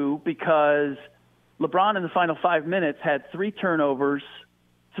 2, because LeBron in the final 5 minutes had 3 turnovers,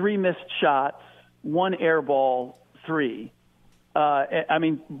 3 missed shots, 1 air ball, 3. I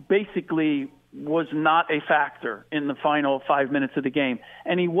mean, basically was not a factor in the final 5 minutes of the game.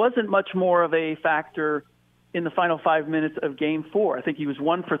 And he wasn't much more of a factor in the final 5 minutes of game 4. I think he was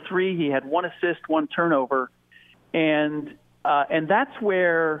 1 for 3. He had 1 assist, 1 turnover. And that's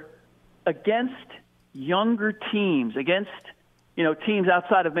where, against younger teams, against, teams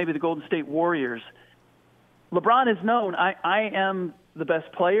outside of maybe the Golden State Warriors, LeBron is known, I am the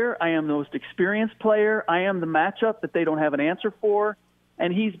best player. I am the most experienced player. I am the matchup that they don't have an answer for.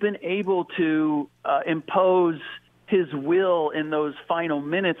 And he's been able to impose his will in those final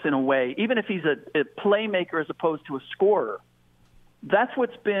minutes in a way, even if he's a playmaker as opposed to a scorer. That's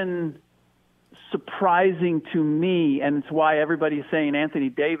what's been surprising to me, and it's why everybody's saying Anthony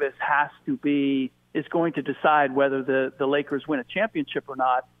Davis is going to decide whether the Lakers win a championship or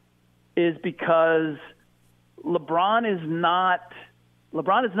not, is because LeBron is not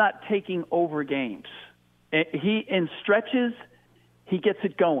taking over games. In stretches, he gets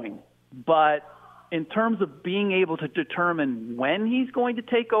it going. But in terms of being able to determine when he's going to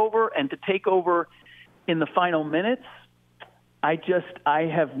take over and to take over in the final minutes, I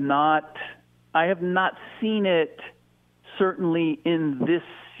have not seen it, certainly in this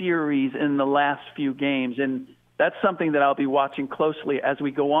series in the last few games. And that's something that I'll be watching closely as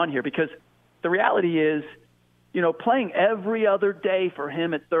we go on here, because the reality is, playing every other day for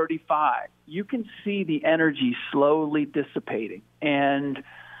him at 35, you can see the energy slowly dissipating. And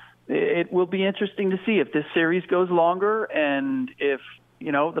it will be interesting to see if this series goes longer and if,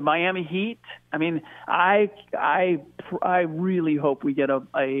 the Miami Heat, I mean, I really hope we get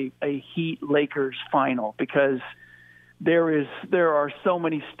a Heat Lakers final, because there are so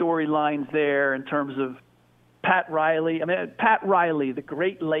many storylines there in terms of Pat Riley, the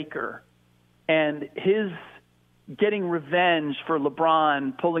great Laker, and his getting revenge for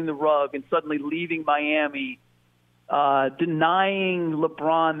LeBron pulling the rug and suddenly leaving Miami, denying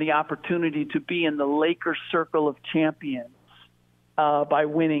LeBron the opportunity to be in the Lakers circle of champions by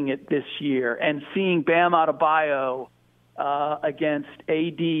winning it this year, and seeing Bam Adebayo against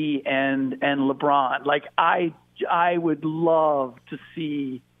AD and LeBron. Like, I would love to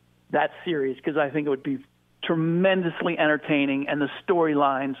see that series, because I think it would be tremendously entertaining and the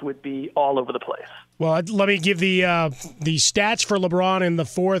storylines would be all over the place. Well, let me give the stats for LeBron in the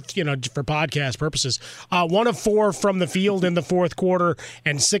fourth, for podcast purposes. 1 of 4 from the field in the fourth quarter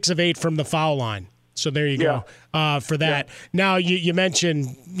and 6 of 8 from the foul line. So there you go for that. Yeah. Now, you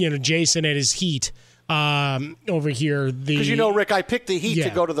mentioned, Jason and his Heat over here. Because, Rick, I picked the Heat to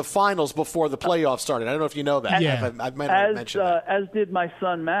go to the finals before the playoffs started. I don't know if you know that. Yeah. I might have mentioned that. As did my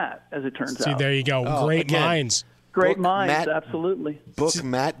son, Matt, as it turns out. See, there you go. Great minds. Great minds, absolutely. Book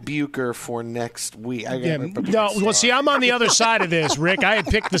Matt Bucher for next week. See, I'm on the other side of this, Rick. I had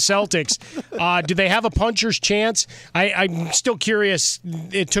picked the Celtics. Do they have a puncher's chance? I'm still curious.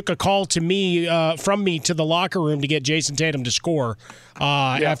 It took a call to me from me to the locker room to get Jason Tatum to score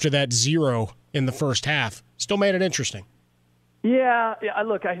after that 0 in the first half. Still made it interesting. Yeah.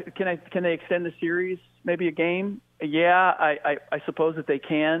 Look, can they extend the series? Maybe a game? Yeah, I suppose that they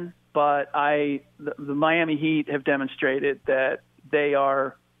can. But the Miami Heat have demonstrated that they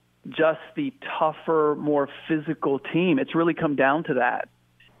are just the tougher, more physical team. It's really come down to that.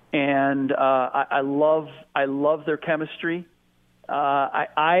 And I love their chemistry.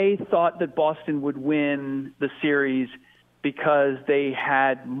 I thought that Boston would win the series because they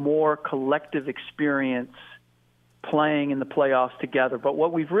had more collective experience playing in the playoffs together. But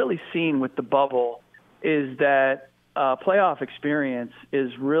what we've really seen with the bubble is that playoff experience is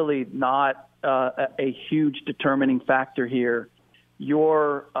really not a huge determining factor here.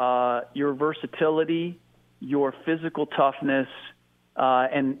 Your versatility, your physical toughness,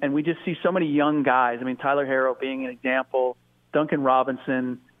 and we just see so many young guys. I mean, Tyler Herro being an example, Duncan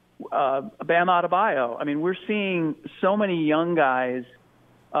Robinson, Bam Adebayo. I mean, we're seeing so many young guys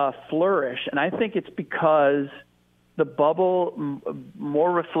flourish, and I think it's because the bubble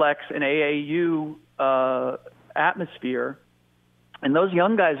more reflects an AAU atmosphere, and those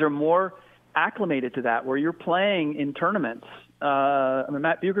young guys are more acclimated to that, where you're playing in tournaments. I mean,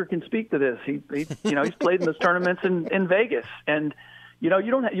 Matt Bucher can speak to this. He's played in those tournaments in Vegas, and you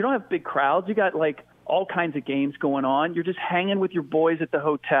don't have big crowds. You got like all kinds of games going on. You're just hanging with your boys at the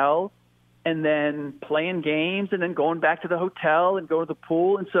hotel, and then playing games, and then going back to the hotel and go to the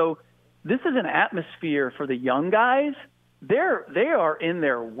pool. And so this is an atmosphere for the young guys. They are in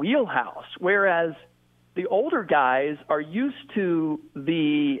their wheelhouse, whereas the older guys are used to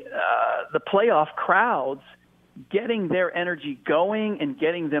the playoff crowds getting their energy going and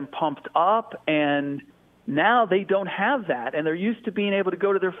getting them pumped up, and now they don't have that, and they're used to being able to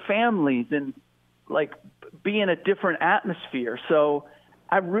go to their families and like be in a different atmosphere. So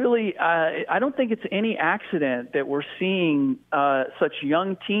I don't think it's any accident that we're seeing such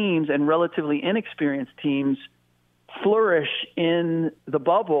young teams and relatively inexperienced teams flourish in the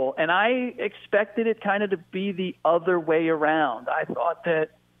bubble. And I expected it kind of to be the other way around. I thought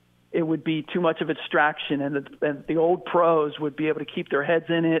that it would be too much of a distraction, and the old pros would be able to keep their heads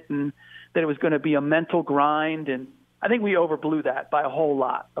in it, and that it was going to be a mental grind. And I think we overblew that by a whole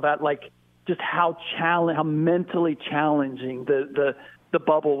lot about like just how mentally challenging the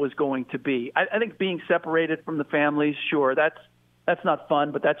bubble was going to be. I think being separated from the families, sure, that's not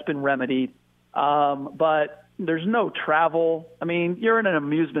fun, but that's been remedied. But there's no travel. I mean, you're in an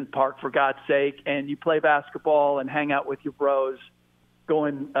amusement park, for God's sake, and you play basketball and hang out with your bros,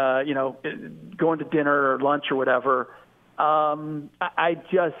 going to dinner or lunch or whatever. I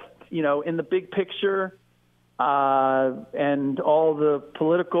just, in the big picture, and all the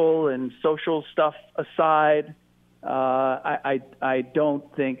political and social stuff aside, I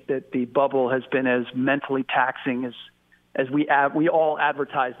don't think that the bubble has been as mentally taxing as we all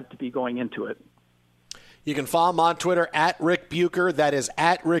advertised it to be going into it. You can follow him on Twitter at Rick Bucher. That is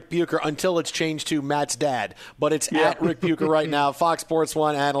at Rick Bucher until it's changed to Matt's dad. But it's at Rick Bucher right now, Fox Sports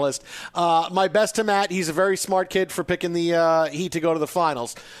 1 analyst. My best to Matt. He's a very smart kid for picking the Heat to go to the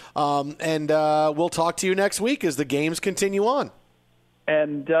finals. And we'll talk to you next week as the games continue on.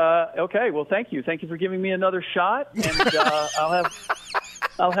 And, okay, well, thank you. Thank you for giving me another shot. And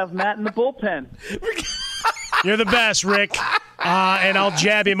I'll have Matt in the bullpen. You're the best, Rick. And I'll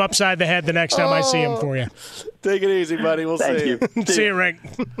jab him upside the head the next time I see him for you. Take it easy, buddy. We'll see you. See you, Rick.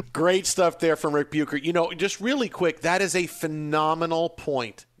 Great stuff there from Rick Bucher. Just really quick, that is a phenomenal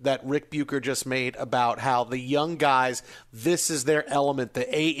point that Rick Bucher just made about how the young guys, this is their element, the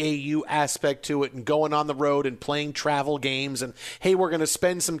AAU aspect to it, and going on the road and playing travel games. And, hey, we're going to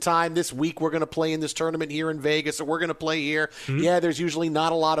spend some time this week. We're going to play in this tournament here in Vegas, or we're going to play here. Mm-hmm. Yeah, there's usually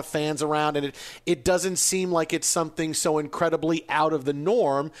not a lot of fans around, and it doesn't seem like it's something so incredibly out of the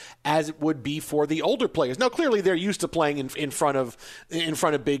norm as it would be for the older players. Now, clearly they're used to playing in front of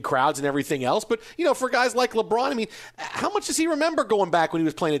big crowds and everything else. But, for guys like LeBron, I mean, how much does he remember going back when he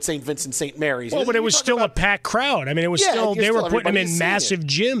was playing at St. Vincent, St. Mary's? Well, but it was still a packed crowd. I mean, it was they were putting him in massive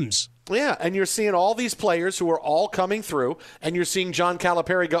gyms. Yeah, and you're seeing all these players who are all coming through, and you're seeing John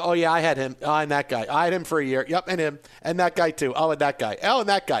Calipari go, oh, yeah, I had him. Oh, and that guy. I had him for a year. Yep, and him. And that guy, too. Oh, and that guy. Oh, and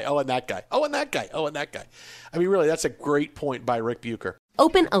that guy. Oh, and that guy. Oh, and that guy. Oh, and that guy. I mean, really, that's a great point by Rick Bucher.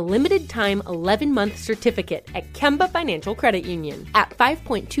 Open a limited-time 11-month certificate at Kemba Financial Credit Union. At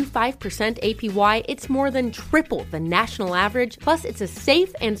 5.25% APY, it's more than triple the national average, plus it's a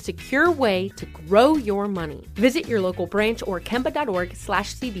safe and secure way to grow your money. Visit your local branch or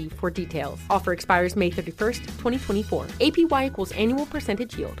kemba.org/CD for details. Offer expires May 31st, 2024. APY equals annual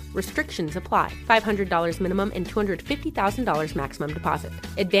percentage yield. Restrictions apply. $500 minimum and $250,000 maximum deposit.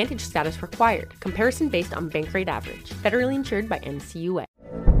 Advantage status required. Comparison based on bank rate average. Federally insured by NCUA.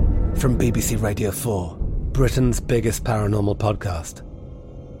 From BBC Radio 4, Britain's biggest paranormal podcast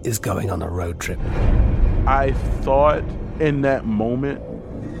is going on a road trip. I thought in that moment,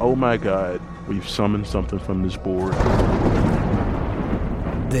 oh my God, we've summoned something from this board.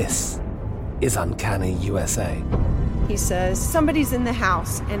 This is Uncanny USA. He says, somebody's in the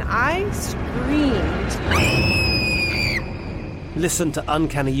house, and I screamed. Listen to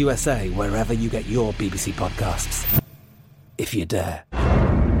Uncanny USA wherever you get your BBC podcasts, if you dare.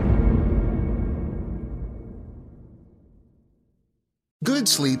 Good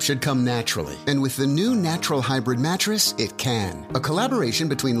sleep should come naturally, and with the new Natural Hybrid mattress, it can. A collaboration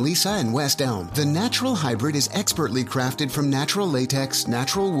between Lisa and West Elm, the Natural Hybrid is expertly crafted from natural latex,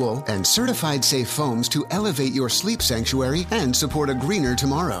 natural wool, and certified safe foams to elevate your sleep sanctuary and support a greener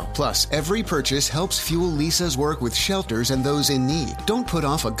tomorrow. Plus, every purchase helps fuel Lisa's work with shelters and those in need. Don't put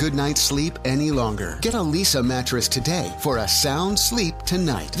off a good night's sleep any longer. Get a Lisa mattress today for a sound sleep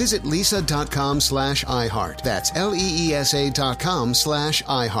tonight. Visit lisa.com/iHeart. That's LEESA.com/iHeart.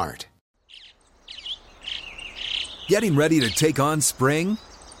 Getting ready to take on spring?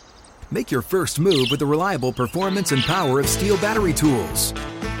 Make your first move with the reliable performance and power of Steel battery tools.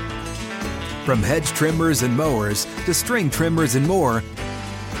 From hedge trimmers and mowers to string trimmers and more,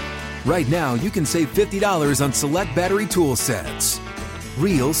 right now you can save $50 on select battery tool sets.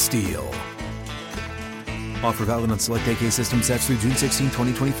 Real Steel. Offer valid on select AK system sets through June 16,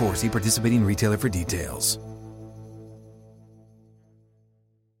 2024. See participating retailer for details.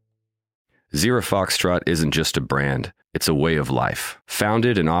 Zero Foxtrot isn't just a brand, it's a way of life.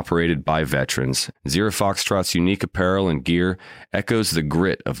 Founded and operated by veterans, Zero Foxtrot's unique apparel and gear echoes the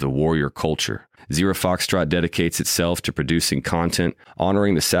grit of the warrior culture. Zero Foxtrot dedicates itself to producing content,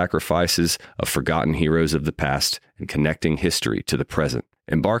 honoring the sacrifices of forgotten heroes of the past, and connecting history to the present.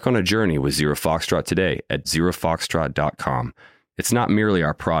 Embark on a journey with Zero Foxtrot today at zerofoxtrot.com. It's not merely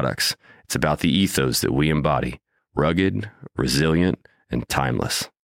our products, it's about the ethos that we embody. Rugged, resilient, and timeless.